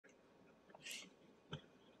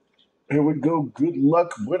Here we go. Good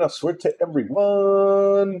luck. Buena suerte,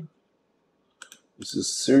 everyone. This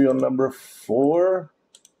is serial number 4.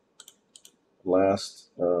 Last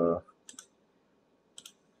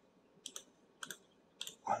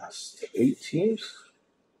 8 teams.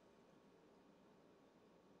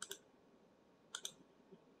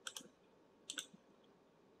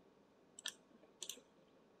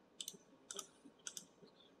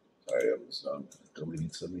 Sorry, I was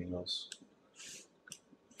deleting some emails.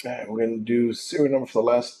 Okay, we're going to do serial number for the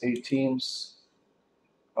last 8 teams.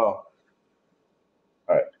 Oh. All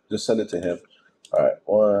right, just send it to him. All right,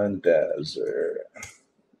 one desert.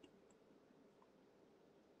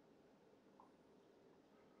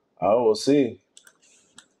 Oh, we'll see.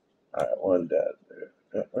 All right, one desert.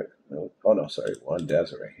 Wait, no. Oh, no, sorry. One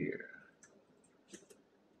desert right here.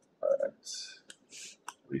 All right.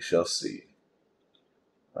 We shall see.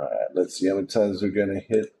 All right, let's see how many times we're going to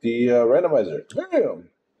hit the randomizer. Bam!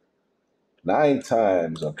 9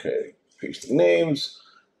 times. Okay. Paste the names.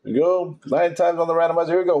 Here we go. 9 times on the randomizer.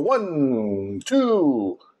 Here we go. 1,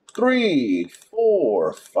 2, 3,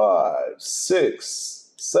 4, 5,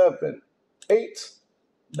 6, 7, 8,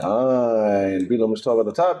 9. B Loomis 12 at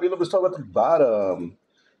the top. B Loomis 12 at the bottom.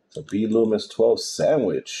 It's a B Loomis 12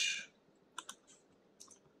 sandwich.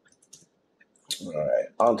 All right.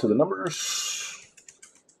 On to the numbers.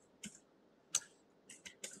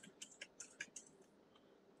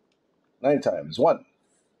 9 times. 1,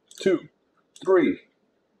 2, 3,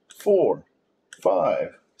 4,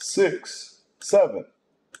 5, 6, 7,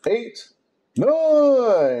 8, 9.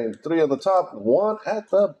 3 on the top, 1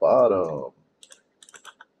 at the bottom.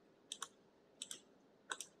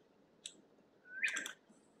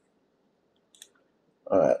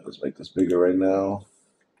 All right, let's make this bigger right now.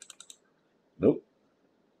 Nope.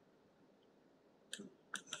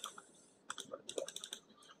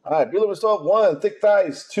 All right, B Loomis 12, 1, Thick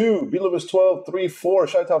Thighs 2, B Loomis 12, 3, 4,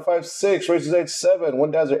 Chi-Town 5, 6, Racers 8, 7,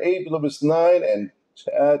 1 Dazzler 8, B Loomis 9, and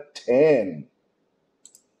Chad 10.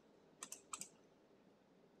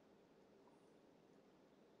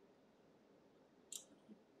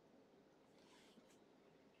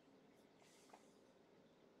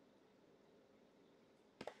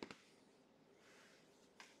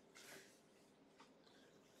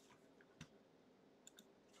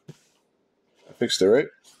 I fixed it, right?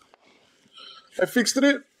 I fixed it.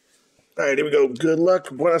 All right, here we go. Good luck.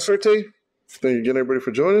 Buena suerte. Thank you again, everybody,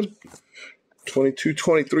 for joining.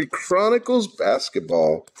 22-23 Chronicles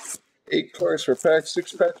basketball. 8 cards per pack,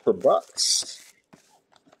 6 packs per box.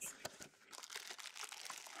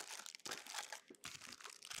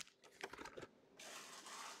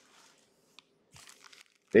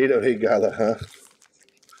 Nato Higala, huh?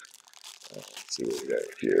 Let's see what we got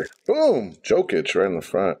here. Boom! Jokic right in the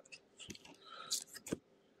front.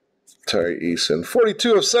 Tari Eason.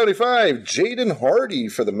 42 of 75. Jaden Hardy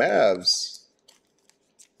for the Mavs.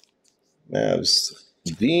 Mavs.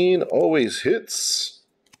 Dean always hits.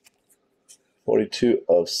 42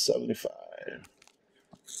 of 75.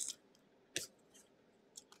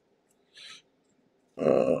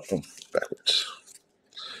 Backwards.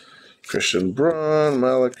 Christian Braun,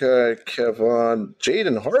 Malachi, Kevon,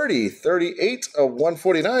 Jaden Hardy, 38 of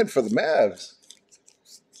 149 for the Mavs.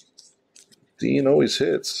 Dean always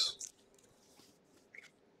hits.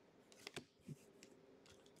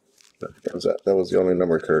 That was the only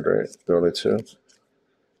number card, right? The only 2.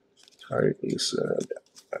 Tari Eason.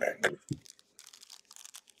 All right.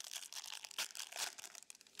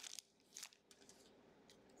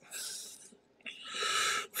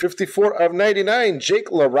 $54 of 99, Jake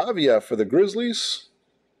LaRavia for the Grizzlies.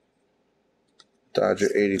 Dodger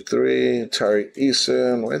 83, Tari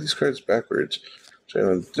Eason. Why are these cards backwards?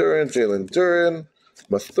 Jalen Duran,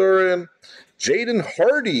 Mathurin, Jaden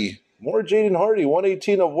Hardy. More Jaden Hardy,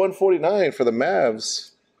 118 of 149 for the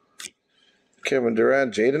Mavs. Kevin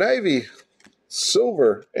Durant, Jaden Ivey.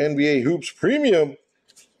 Silver, NBA Hoops Premium.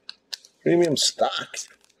 Premium stock.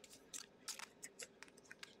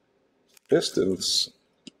 Pistons.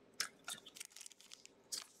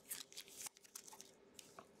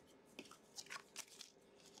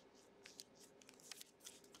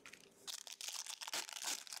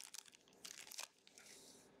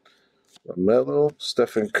 LaMelo,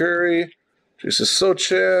 Stephen Curry, Jesus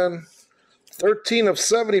Sochan, 13 of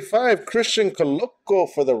 75, Christian Coloco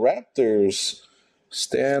for the Raptors.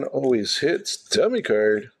 Stan always hits, dummy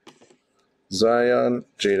card. Zion,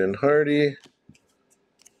 Jaden Hardy,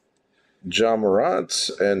 Ja Morant,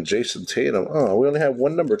 and Jason Tatum. Oh, we only have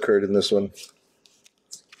 1 number card in this one.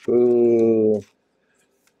 Ooh.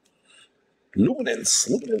 Luminance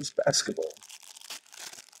basketball.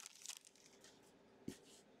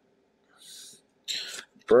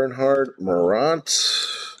 Bernhard, Morant,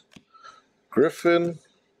 Griffin,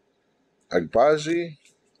 Agbaji,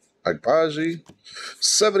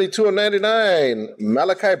 72 of 99.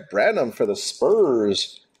 Malachi Branham for the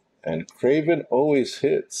Spurs. And Craven always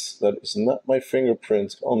hits. That is not my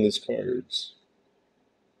fingerprint on these cards.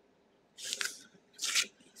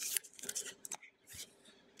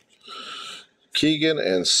 Keegan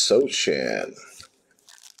and Sochan.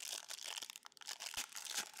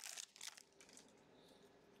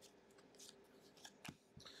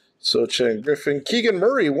 Sochan Griffin. Keegan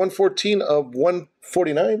Murray, 114 of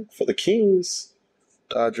 149 for the Kings.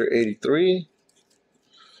 Dodger 83.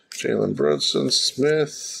 Jalen Brunson,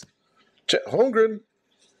 Smith. Chet Holmgren.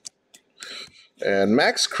 And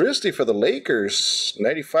Max Christie for the Lakers.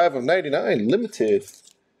 95 of 99. Limited.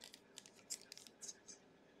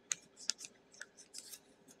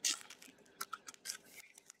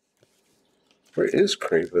 Where is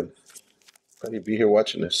Craven? How you be here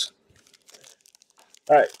watching this?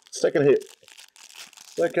 All right, second hit.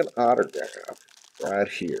 Second autograph. Right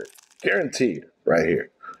here. Guaranteed. Right here.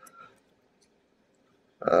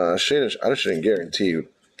 I shouldn't guarantee you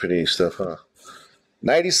Panini stuff, huh?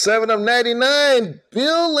 97 of 99.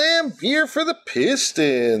 Bill Laimbeer for the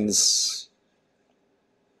Pistons.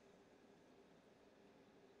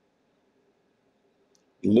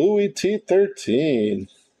 Louis T13.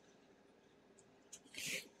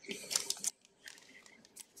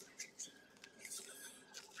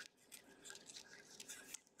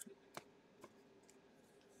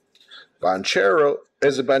 Banchero.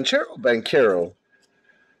 Is it Banchero? Banchero.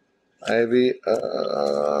 Ivy.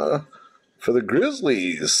 For the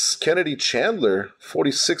Grizzlies, Kennedy Chandler,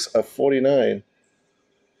 46 of 49.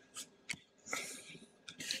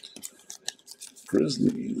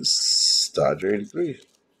 Grizzlies, Dodger 83.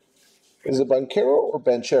 Is it Banchero or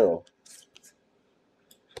Banchero?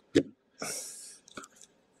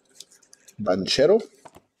 Banchero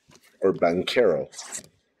or Banchero?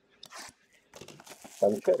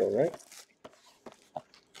 Banchero, right?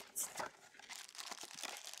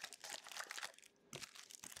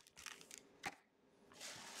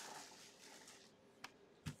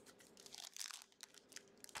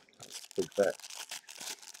 Look at that.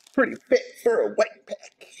 Pretty fit for a white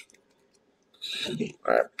pack.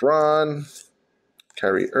 All right, Braun,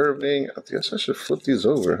 Kyrie Irving. I guess I should flip these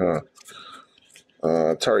over,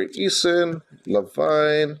 huh? Tari Eason,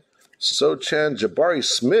 Levine, Sochan, Jabari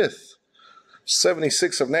Smith,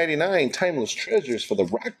 76 of 99. Timeless Treasures for the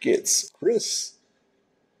Rockets. Chris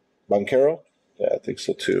Banchero? Yeah, I think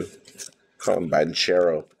so too. Call him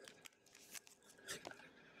Banchero.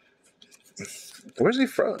 Where's he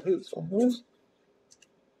from? Who's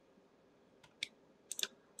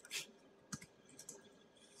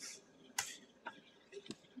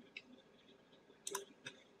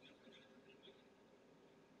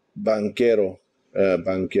Banquero.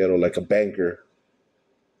 Banquero, like a banker.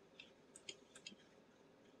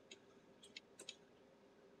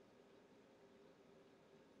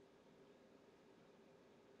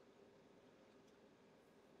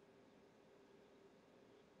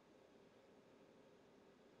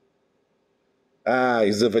 Ah,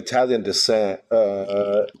 he's of Italian descent,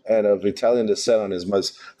 and of Italian descent on his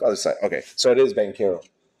mother's father's side. Okay, so it is Banquero.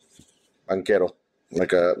 Banquero,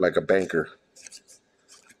 like a banker.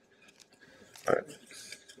 All right,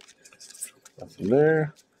 nothing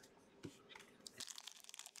there.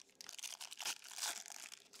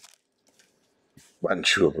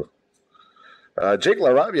 Banchuro. Jake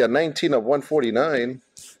LaRavia, 19 of 149.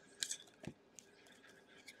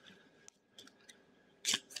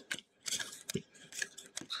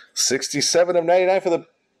 $67 of 99 for the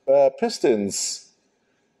Pistons.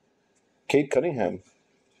 Kate Cunningham.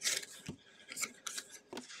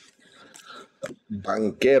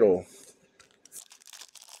 Banquero.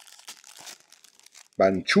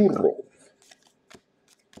 Banchurro.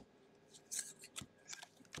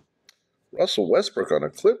 Russell Westbrook on the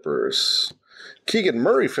Clippers. Keegan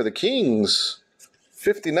Murray for the Kings.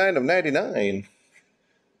 59 of 99.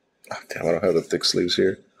 Oh, damn, I don't have the thick sleeves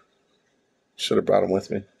here. Should have brought them with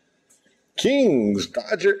me. Kings,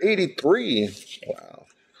 Dodger 83. Wow.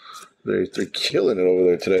 83 killing it over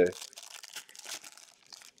there today.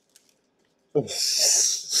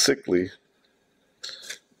 Sickly.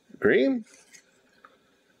 Green.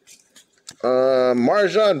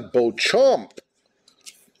 Marjan Beauchamp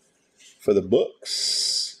for the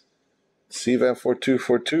Books. C-Van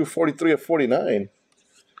 4242, 43 of 49.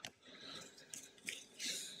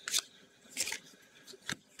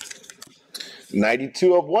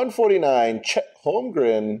 $92 of 149. Chet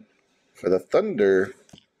Holmgren for the Thunder.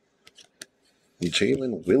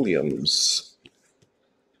 Jalen Williams.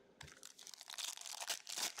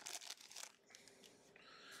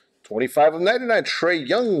 25 of 99, Trae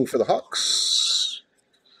Young for the Hawks.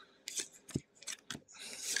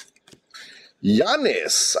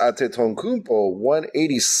 Giannis Antetokounmpo,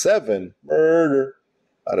 187. Murder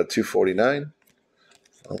out of 249.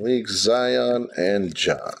 Malik, Zion, and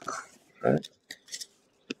Ja. Right.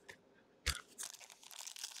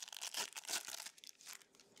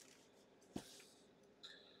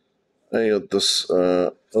 And you got this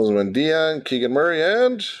Osman Dion, Keegan Murray,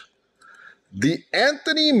 and the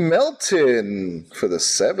Anthony Melton for the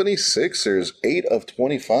 76ers, 8 of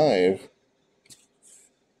 25.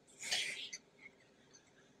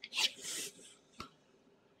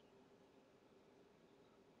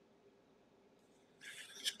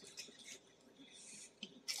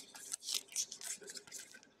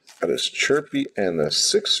 That is Chirpy and the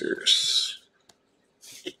Sixers.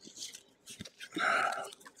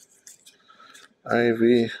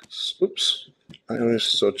 Ivy, oops. I always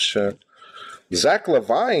so check. Zach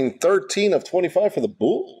Levine, 13 of 25 for the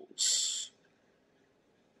Bulls.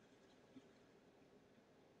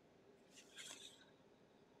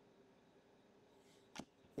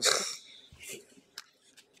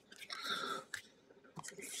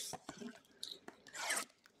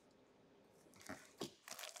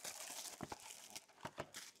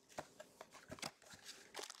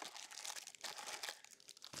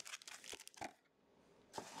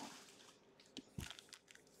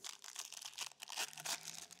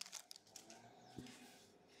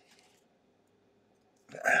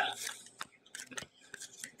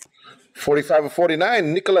 $45 of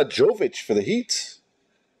 49, Nikola Jovic for the Heat.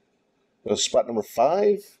 That was spot number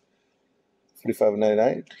 5. 45 of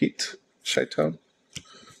 99, Heat, Chi-Town.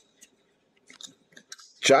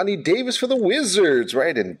 Johnny Davis for the Wizards,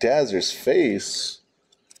 right in Dazzer's face.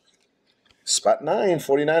 Spot 9,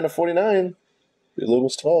 49 of 49.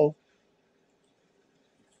 Loomis 12.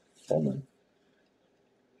 Come on.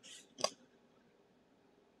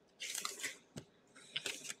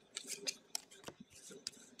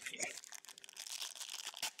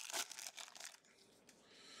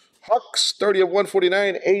 Hawks, 30 of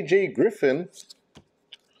 149, AJ Griffin.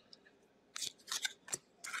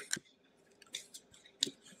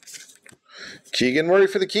 Keegan Murray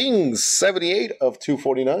for the Kings, 78 of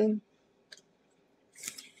 249.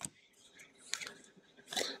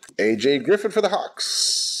 AJ Griffin for the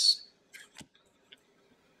Hawks.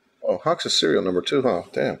 Oh, Hawks is serial number 2, huh?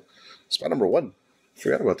 Damn. Spot number 1.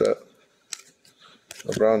 Forgot about that.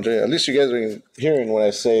 LeBron James. At least you guys are hearing when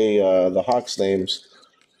I say the Hawks names,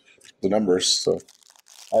 the numbers. So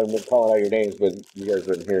I haven't been calling out your names, but you guys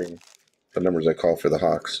have been hearing the numbers I call for the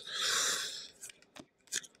Hawks.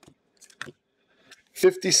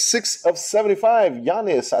 56 of 75,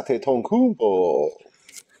 Giannis Antetokounmpo.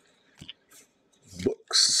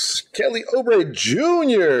 Books. Kelly Oubre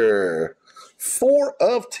Jr. 4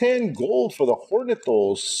 of 10 gold for the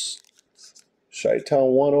Hornets. Chi-Town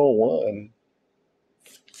 101.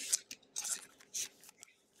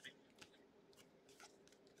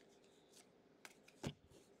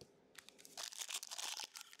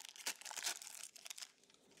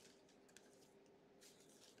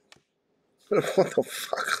 What the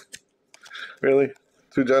fuck? Really?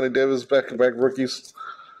 2 Johnny Davis back-to-back rookies?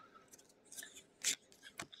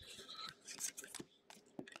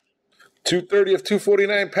 $230 of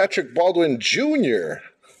 249, Patrick Baldwin Jr.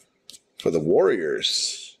 for the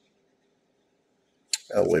Warriors.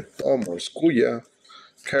 Elway Palmer, Scuya,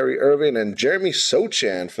 Kyrie Irving, and Jeremy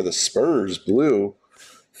Sochan for the Spurs, blue.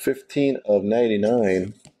 15 of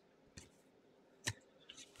 99.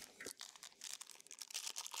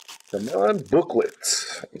 Come on, booklet.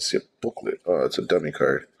 Let's see a booklet. Oh, it's a dummy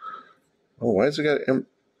card. Oh, why has it got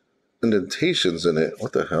indentations in it?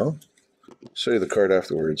 What the hell? I'll show you the card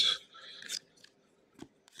afterwards.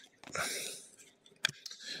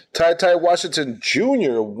 Ty Washington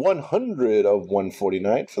Jr., 100 of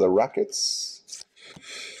 149 for the Rockets.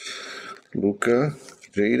 Luka,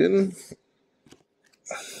 Jaden.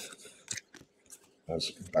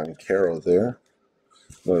 That's Bancaro there.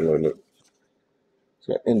 Look. It's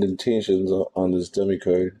got indentations on this dummy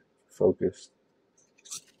card. Focus.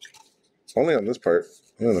 Only on this part.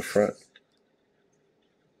 Only on the front.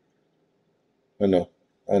 I know.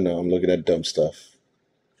 I'm looking at dumb stuff.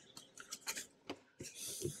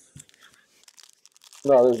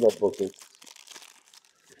 No, there's no booklet.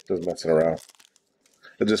 Just messing around.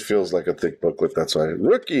 It just feels like a thick booklet, that's why.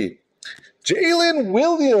 Rookie, Jalen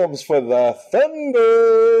Williams for the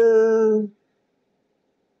Thunder.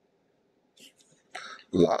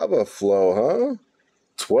 Lava Flow, huh?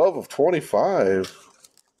 12 of 25.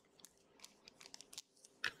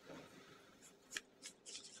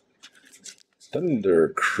 Thunder,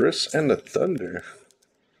 Chris and the Thunder.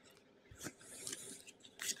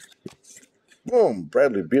 Boom.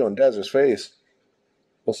 Bradley Beal on Dazzer's face.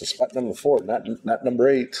 That's a spot number 4, not number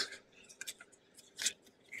 8.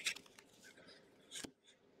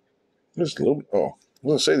 This oh, I was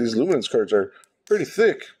going to say these Luminance cards are pretty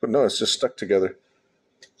thick, but no, it's just stuck together.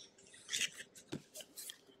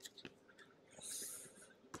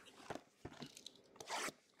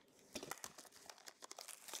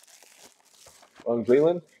 On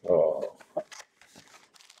Cleveland? Oh.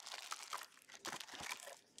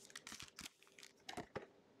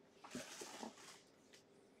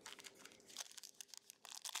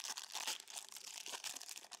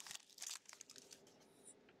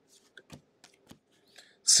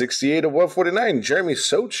 '68 of 149, Jeremy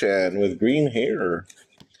Sochan with green hair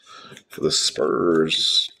for the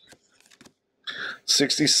Spurs.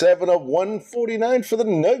 67 of 149 for the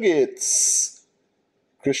Nuggets,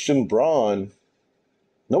 Christian Braun.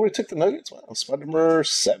 Nobody took the Nuggets? Wow, spot number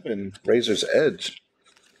 7, Razor's Edge.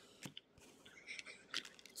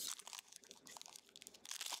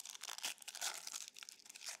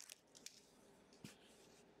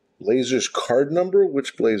 Blazers card number?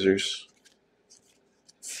 Which Blazers?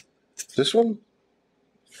 This one?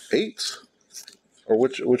 8? Or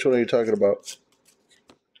which one are you talking about?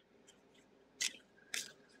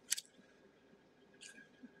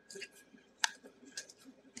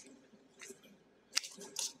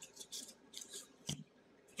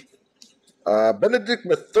 Benedict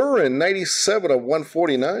Mathurin, 97 of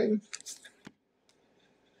 149.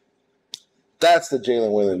 That's the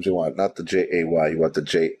Jalen Williams you want, not the J-A-Y. You want the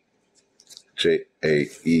J-A-E.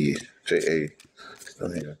 J-A.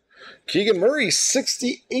 Oh, yeah. Keegan Murray,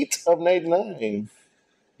 68 of 99.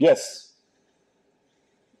 Yes.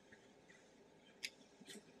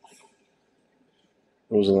 It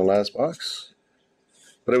was in the last box.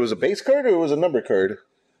 But it was a base card or it was a number card?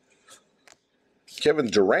 Kevin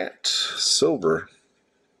Durant, silver.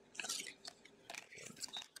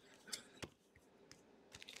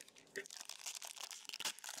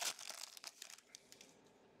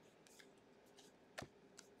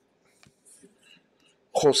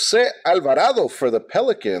 Jose Alvarado for the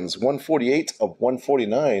Pelicans, 148 of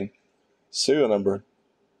 149. Serial number.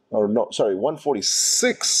 Or no, sorry,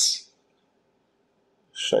 146.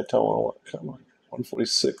 Should I tell him what? Come on.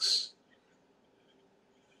 146.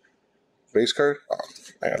 Base card? Oh,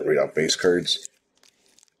 I gotta read out base cards.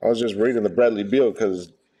 I was just reading the Bradley Beal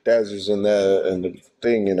because Dazzer's in the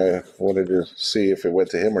thing, and I wanted to see if it went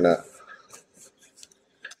to him or not.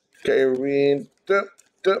 Okay, read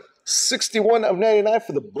 61 of 99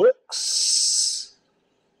 for the Bucks.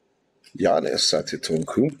 Giannis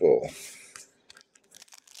Antetokounmpo.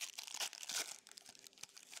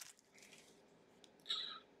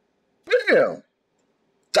 Bam!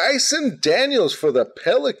 Dyson Daniels for the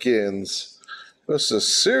Pelicans. What's the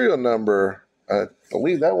serial number? I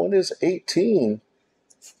believe that one is 18.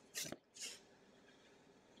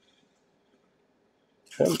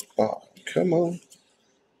 Come on.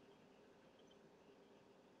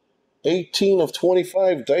 18 of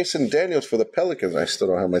 25, Dyson Daniels for the Pelicans. I still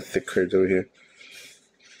don't have my thick cards over here.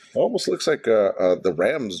 It almost looks like the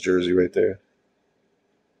Rams jersey right there.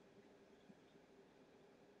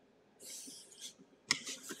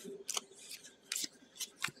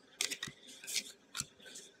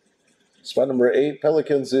 Spot number 8,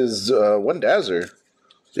 Pelicans is one Dazzer.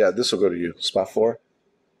 Yeah, this will go to you. Spot 4.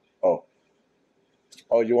 Oh,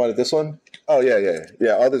 you wanted this one? Oh, yeah.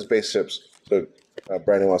 All these base chips. So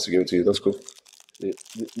Brandon wants to give it to you. That's cool. Yeah.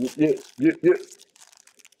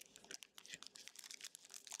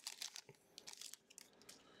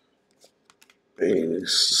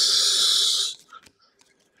 Base.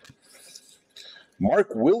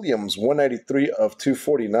 Mark Williams, 193 of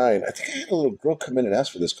 249. I think I had a little girl come in and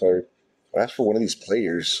ask for this card. I asked for one of these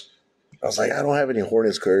players. I was like, I don't have any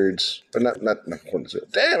Hornets cards. But not Hornets.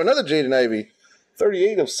 Damn, another Jaden Ivey.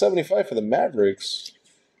 38 of 75 for the Mavericks.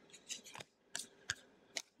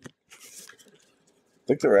 I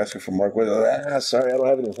think they were asking for Mark Williams. Sorry, I don't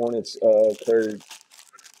have any Hornets cards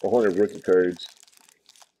or Hornet rookie cards.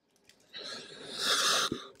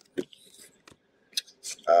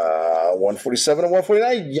 147 and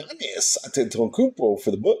 149. Giannis Antetokounmpo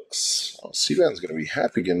for the Bucks. Oh, C-Van's going to be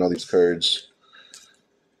happy getting all these cards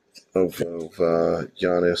of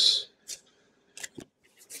Giannis.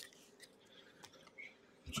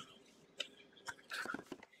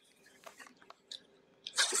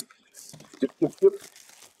 Yep.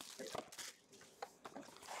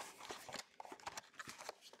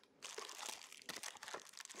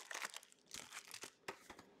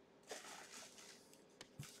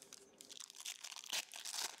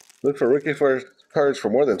 Look for rookie cards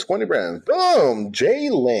for more than 20 brands. Boom!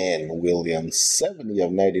 Jalen Williams, 70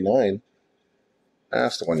 of 99.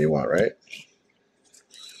 That's the one you want, right?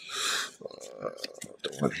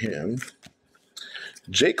 Don't want him.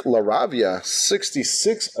 Jake LaRavia,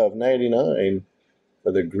 66 of 99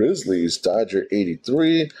 for the Grizzlies. Dodger,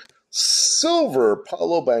 83. Silver,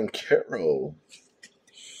 Paulo Banchero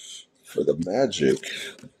for the Magic.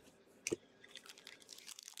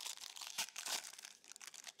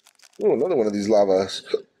 Oh, another one of these lavas.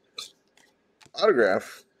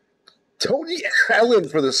 Autograph. Tony Allen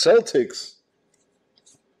for the Celtics.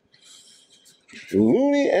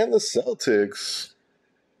 Looney and the Celtics.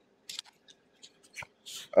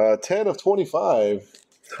 10 of 25.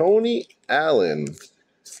 Tony Allen.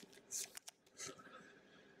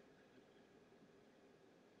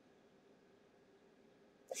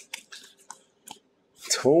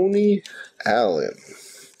 Tony Allen.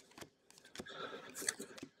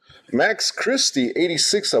 Max Christie,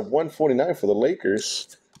 86 of 149 for the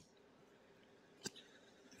Lakers.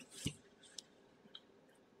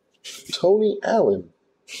 Tony Allen.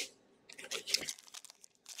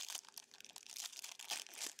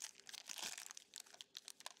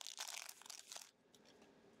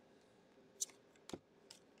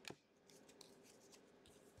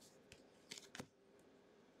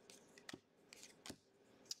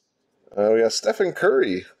 We got Stephen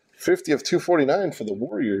Curry, 50 of 249 for the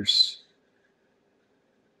Warriors.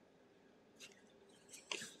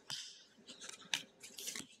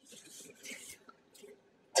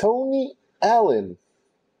 Tony Allen.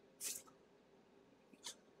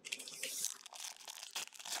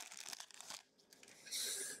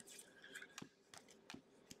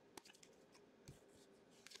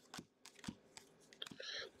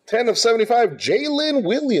 /10 of 75, Jalen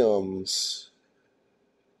Williams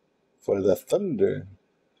for the Thunder.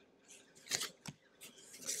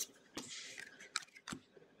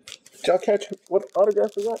 Did y'all catch what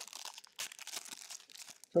autograph was that?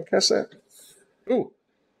 Did y'all catch that? Ooh,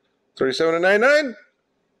 37 of 99.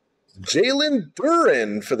 Jalen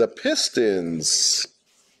Duren for the Pistons.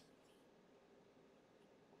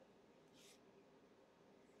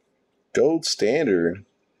 Gold standard.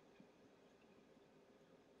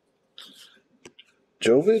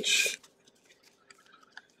 Jovic.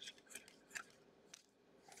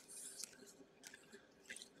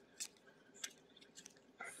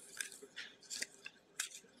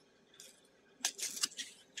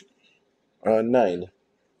 /9.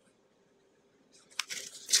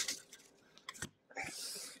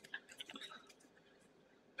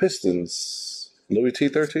 Pistons. Louis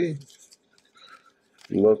T13.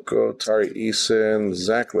 Loco, Tari Eason,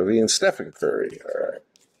 Zach LaVine, Stephen Curry. All right.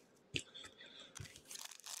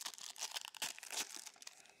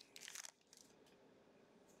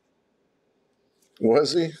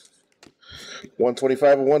 Was he?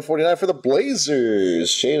 125 and 149 for the Blazers.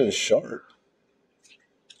 Shannon Sharp.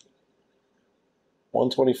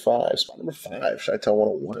 125. Spot number 5. Chi-Town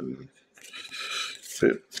 101.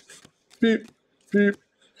 Beep, beep, beep.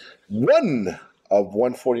 1 of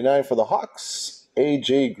 149 for the Hawks.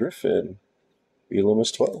 A.J. Griffin. Elam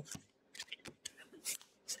is 12.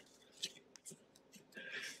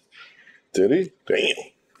 Did he? Damn.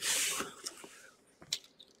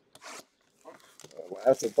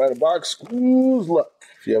 Last and final box. Screws luck.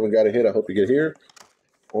 If you haven't got a hit, I hope you get here.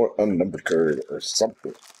 Or unnumbered card or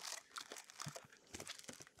something.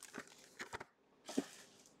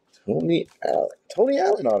 Tony Allen. Tony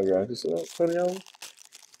Allen autograph. You see that, Tony Allen?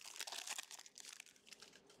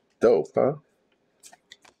 Dope, huh?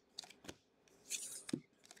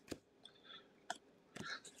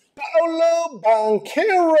 Paulo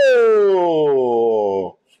Banchero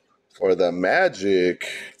for the Magic.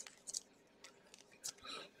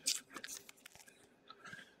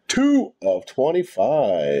 2 of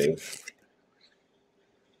 25.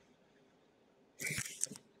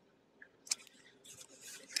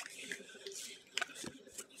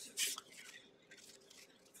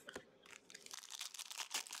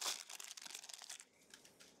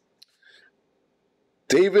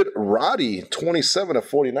 David Roddy, 27 of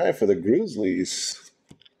 49 for the Grizzlies.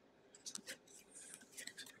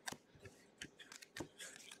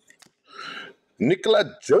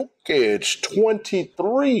 Nikola Jokic,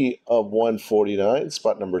 23 of 149,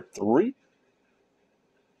 spot number 3.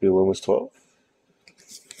 Elam was 12.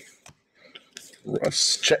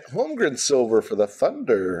 Russ Chet Holmgren silver for the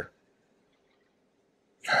Thunder.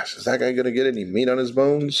 Gosh, is that guy going to get any meat on his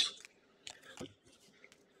bones?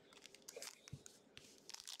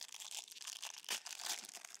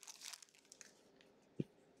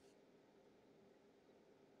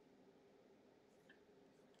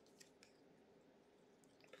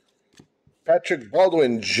 Patrick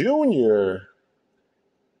Baldwin Jr.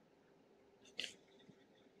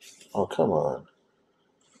 Oh, come on.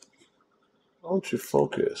 Why don't you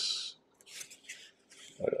focus?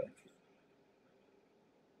 Okay.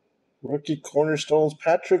 Rookie cornerstones,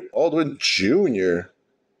 Patrick Baldwin Jr.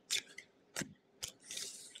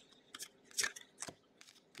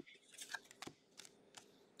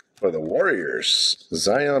 For the Warriors,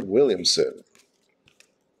 Zion Williamson.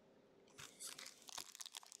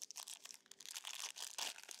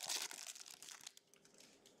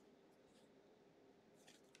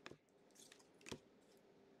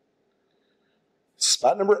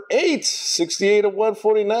 Spot number 8, 68 of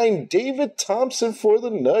 149, David Thompson for the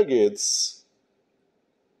Nuggets.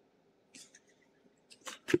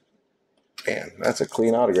 Man, that's a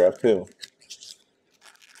clean autograph, too.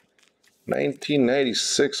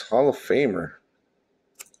 1996 Hall of Famer.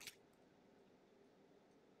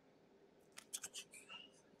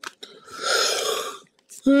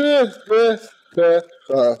 All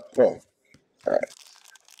right.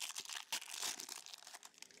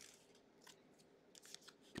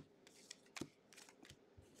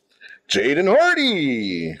 Jaden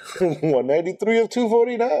Hardy, 193 of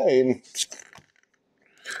 249.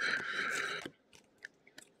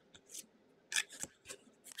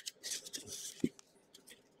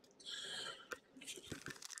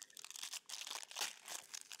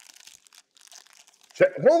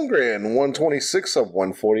 Chet Holmgren, 126 of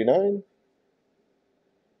 149.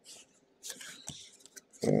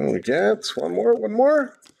 And we get one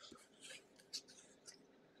more.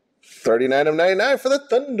 39 of 99 for the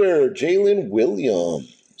Thunder, Jalen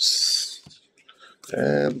Williams.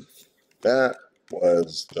 And that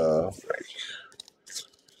was the break.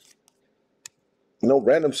 No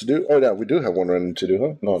randoms to do. Oh, yeah, we do have one random to do,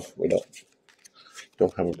 huh? No, we don't.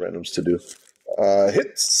 Don't have a randoms to do.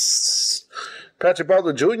 Hits. Patrick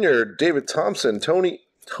Baldwin Jr., David Thompson, Tony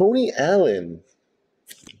Allen.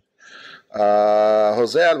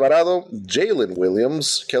 Jose Alvarado, Jalen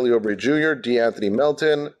Williams, Kelly Oubre Jr., DeAnthony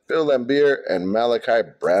Melton, Bill Laimbeer, and Malachi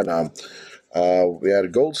Branham. We had a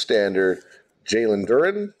gold standard, Jalen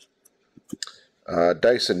Duren,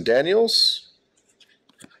 Dyson Daniels,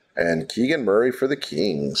 and Keegan Murray for the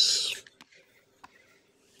Kings.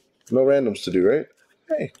 No randoms to do, right?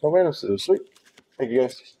 Hey, no randoms to do. Sweet. Thank you,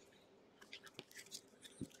 guys.